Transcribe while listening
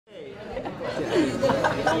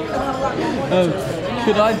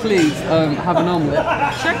Could I please have an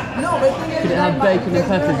omelette? Sure. Could it have bacon and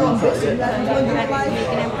peppers inside it? Bacon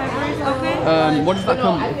and peppers, okay. What does that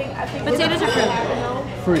come with? Potatoes or fruit?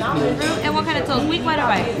 Fruit, please. Fruit, and what kind of toast? Wheat, white, or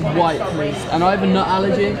white? White, please. And I have a nut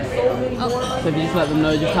allergy. Oh. So if you just let them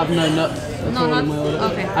know, just have no nuts. That's No all nuts? in my order.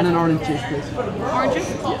 Okay. And an orange juice, please. Orange juice?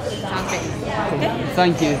 Sounds great. Okay.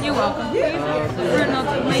 Thank you. You're welcome. Fruit,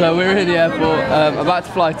 no, So we're in the airport, about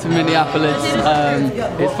to fly to Minneapolis.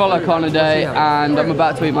 It's Follow Connor Day and I'm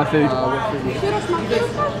about to eat my food.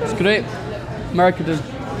 It's great. America does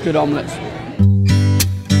good omelettes.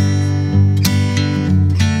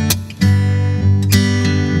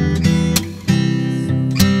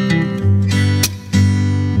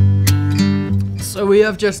 So we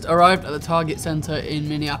have just arrived at the Target Center in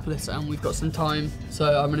Minneapolis and we've got some time.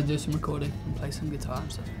 So I'm going to do some recording and play some guitar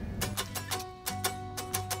and stuff.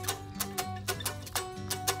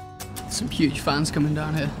 Some huge fans coming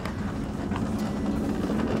down here.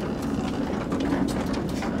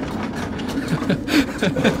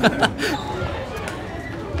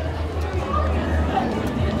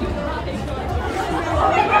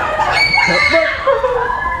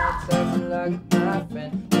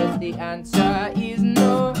 The answer is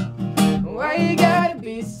no. Why you gotta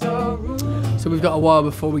be so rude? So we've got a while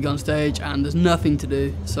before we go on stage and there's nothing to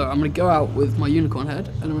do. So I'm going to go out with my unicorn head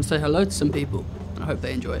and I'm going to say hello to some people. And I hope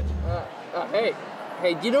they enjoy it. Hey,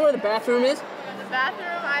 do you know where the bathroom is? The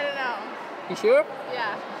bathroom? I don't know. You sure?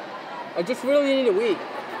 Yeah. I just really need a wee.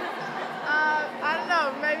 I don't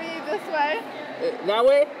know. Maybe this way? That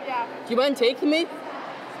way? Yeah. Do you mind taking me?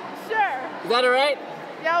 Sure. Is that alright?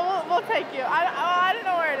 Yeah, we'll take you. I don't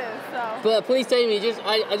know where it is, so. But please take me.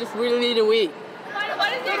 I just really need a wee.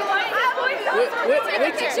 What is it?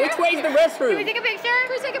 Which way's the restroom? Can we take a picture?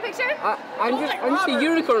 Can we take a picture? I'm just a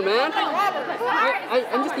unicorn, man.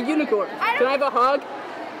 I'm just a unicorn. Can I have a hug?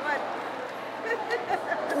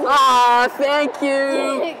 Aw, thank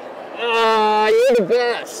you. Aw, you're the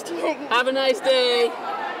best. Have a nice day.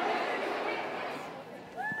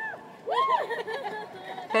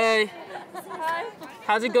 Hey. Hi.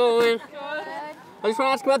 How's it going? Good. I just want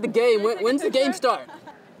to ask about the game. When's the game start?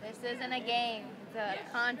 This isn't a game, it's a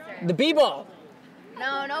concert. The b-ball.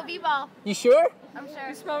 No b-ball. You sure? I'm sure.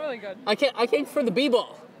 You smell really good. I came for the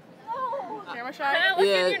b-ball. Camera shot? Look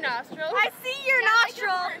Yeah. in your nostrils. I see your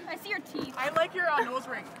nostril. I see your teeth. I like your nose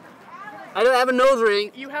ring. I don't have a nose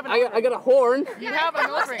ring. You have a nose ring. I got a horn. You have a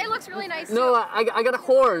nose ring. It looks really nice. No, I got a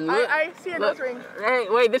horn. I see a nose ring. Hey,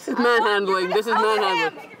 wait, this is manhandling. This is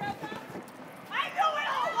manhandling.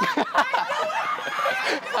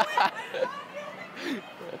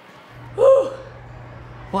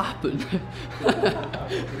 What happened?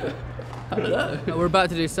 I don't know. We're about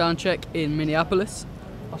to do sound check in Minneapolis.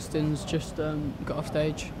 Austin's just got off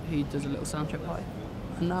stage. He does a little sound check party.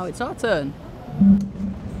 And now it's our turn.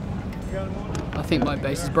 I think my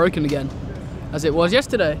bass is broken again, as it was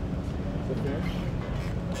yesterday.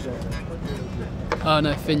 Oh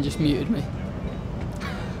no, Finn just muted me.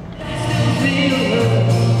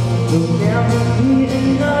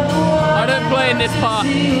 I don't play in this part.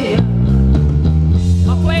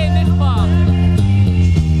 I play in this part.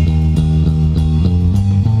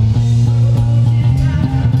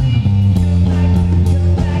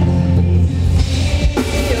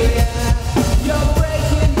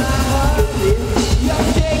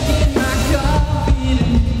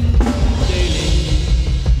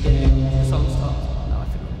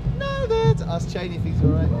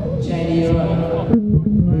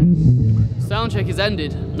 Soundcheck is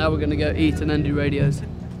ended. Now we're gonna go eat and then do radios.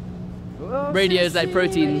 Radios like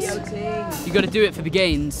proteins. You gotta do it for the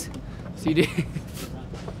gains. So you do.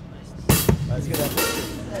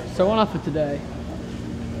 So on offer today,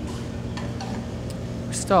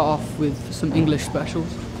 we start off with some English specials.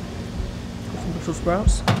 Some Brussels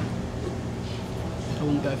sprouts. I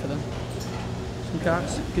wouldn't go for them. Some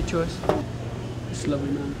carrots, good choice. It's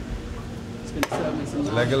lovely, man. It's gonna serve me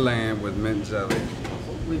some Leg of lamb with mint jelly.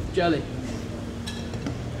 with jelly.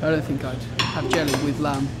 I don't think I'd have jelly with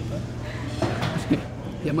lamb.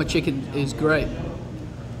 Yeah, my chicken is great.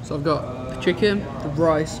 So I've got the chicken, the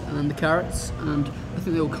rice, and then the carrots, and I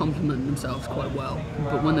think they all complement themselves quite well.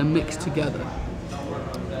 But when they're mixed together,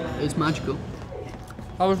 it's magical.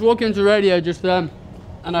 I was walking to radio just then,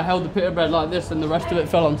 and I held the pita bread like this, and the rest of it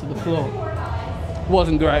fell onto the floor. It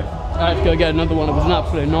wasn't great. I had to go get another one. It was an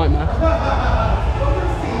absolute nightmare.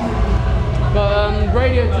 But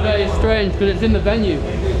radio today is strange because it's in the venue,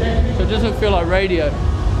 so it doesn't feel like radio.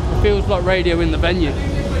 It feels like radio in the venue,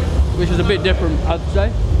 which is a bit different, I'd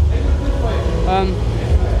say.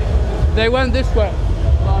 They went this way.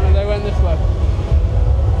 Oh no, they went this way.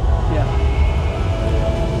 Yeah.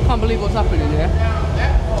 can't believe what's happening here.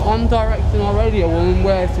 I'm directing our radio woman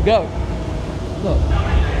where to go. Look,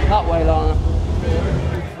 that way, Lana.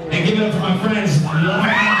 And give it up for my friends.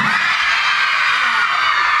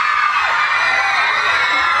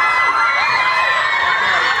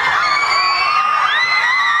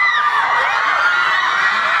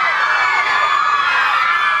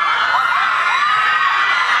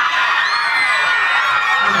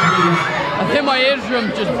 I think my eardrum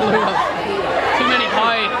just blew up. Too many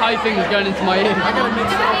high things going into my ear.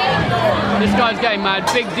 This guy's getting mad.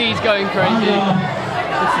 Big D's going crazy.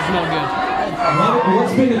 This is not good.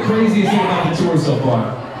 What's been the craziest thing about the tour so far?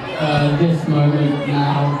 This moment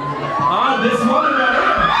now. This moment right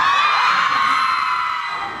here.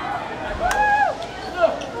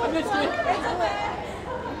 I missed it.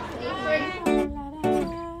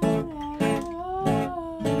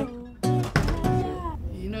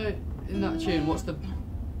 You know, in that tune, what's the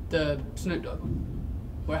Snoop Dogg one?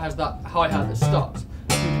 Where it has that hi-hat that stops.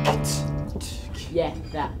 Yeah,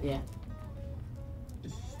 that, yeah.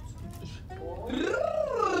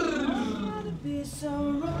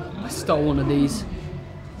 I stole one of these.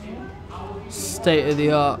 State of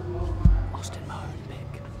the art. Lost in my own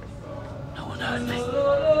pick. No one heard me.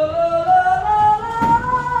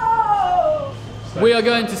 We are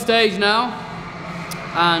going to stage now,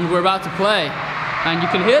 and we're about to play. And you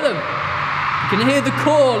can hear them. You can hear the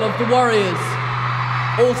call of the Warriors,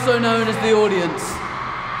 also known as the audience.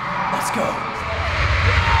 Let's go.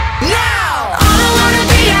 Now, all I wanna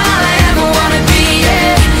be, all I ever wanna be,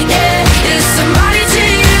 yeah, yeah, is somebody to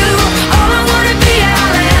you. All I wanna be,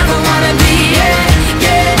 all I ever wanna be, yeah,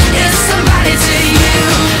 yeah, is somebody to you.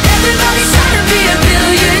 Everybody's trying to be a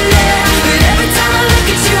billionaire, but every time I look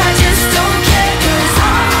at you, I just don't care. 'Cause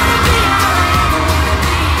all I wanna be, all I ever wanna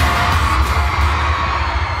be.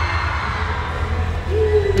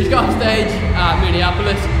 We just got off stage at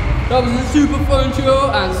Minneapolis. That was a super fun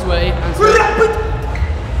show and sweaty and sweaty.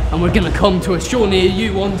 And we're gonna come to a show near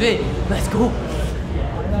you one day. Let's go.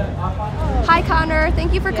 Hi Connor,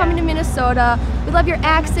 thank you for coming to Minnesota. We love your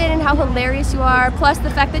accent and how hilarious you are. Plus the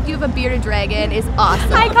fact that you have a bearded dragon is awesome.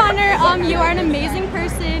 Hi Connor, you are an amazing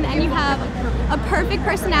person and you have a perfect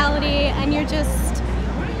personality and you're just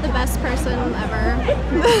the best person ever.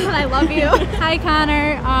 I love you. Hi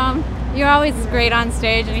Connor, you're always great on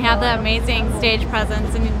stage and you have that amazing stage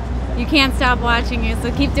presence and you can't stop watching you,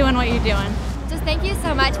 so keep doing what you're doing. Just thank you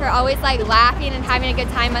so much for always like laughing and having a good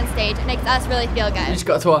time on stage. It makes us really feel We good. just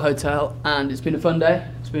got to our hotel and it's been a fun day.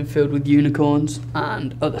 It's been filled with unicorns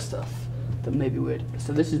and other stuff that may be weird.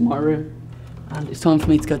 So this is my room and it's time for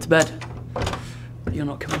me to go to bed. But you're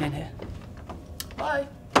not coming in here. Bye.